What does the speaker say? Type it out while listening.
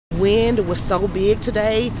wind was so big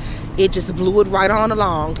today, it just blew it right on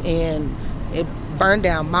along, and it burned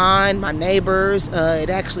down mine, my neighbors. It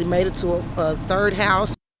actually made it to a third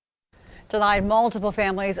house. Tonight, multiple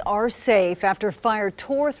families are safe after fire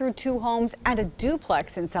tore through 2 homes and a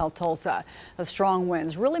duplex in South Tulsa. The strong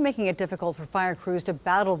winds really making it difficult for fire crews to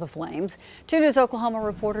battle the flames. 2 News Oklahoma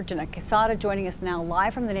reporter Jeanette Quesada joining us now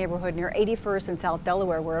live from the neighborhood near 81st and South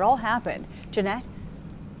Delaware, where it all happened. Jeanette?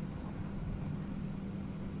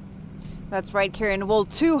 That's right, Karen. Well,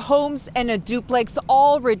 2 homes and a duplex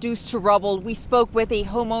all reduced to rubble. We spoke with a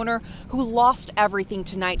homeowner who lost everything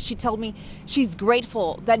tonight. She told me she's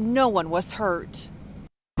grateful that no one was hurt.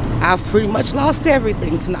 I've pretty much lost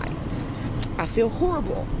everything tonight. I feel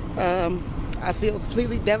horrible. I feel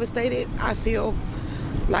completely devastated. I feel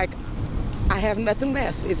like I have nothing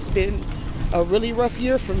left. It's been a really rough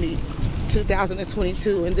year for me,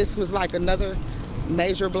 2022, and this was like another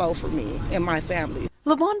major blow for me and my family.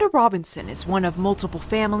 LaWanda Robinson is one of multiple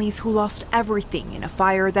families who lost everything in a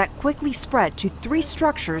fire that quickly spread to 3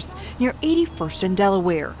 structures near 81st and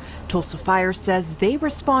Delaware. Tulsa Fire says they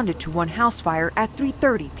responded to one house fire at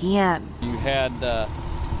 3:30 p.m. You had a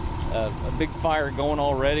big fire going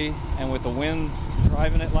already, and with the wind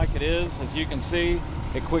driving it like it is, as you can see,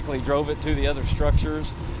 it quickly drove it to the other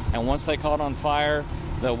structures, and once they caught on fire,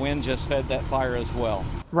 the wind just fed that fire as well.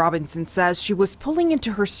 Robinson says she was pulling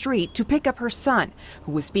into her street to pick up her son,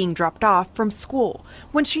 who was being dropped off from school,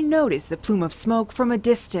 when she noticed the plume of smoke from a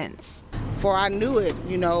distance. Before I knew it,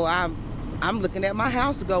 you know, I'm looking at my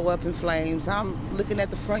house go up in flames. I'm looking at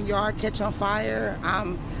the front yard catch on fire.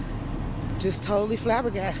 I'm just totally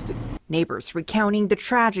flabbergasted. Neighbors recounting the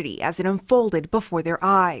tragedy as it unfolded before their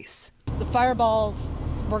eyes. The fireballs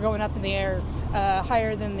were going up in the air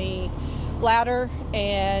higher than the ladder,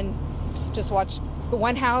 and just watched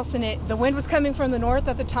one house, and the wind was coming from the north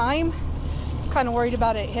at the time. I was kind of worried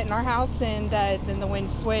about it hitting our house, and then the wind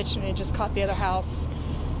switched and it just caught the other house.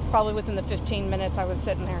 Probably within the 15 minutes I was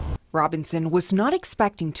sitting there. Robinson was not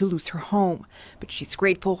expecting to lose her home, but she's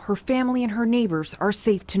grateful her family and her neighbors are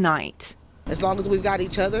safe tonight. As long as we've got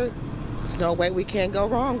each other, there's no way we can't go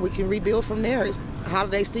wrong. We can rebuild from there. It's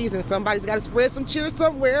holiday season. Somebody's got to spread some cheer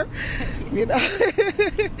somewhere, you know.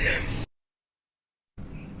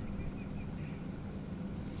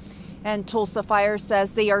 And Tulsa Fire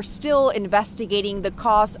says they are still investigating the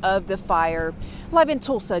cause of the fire. Live in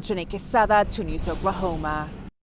Tulsa, Jeanette Quesada, 2 News Oklahoma.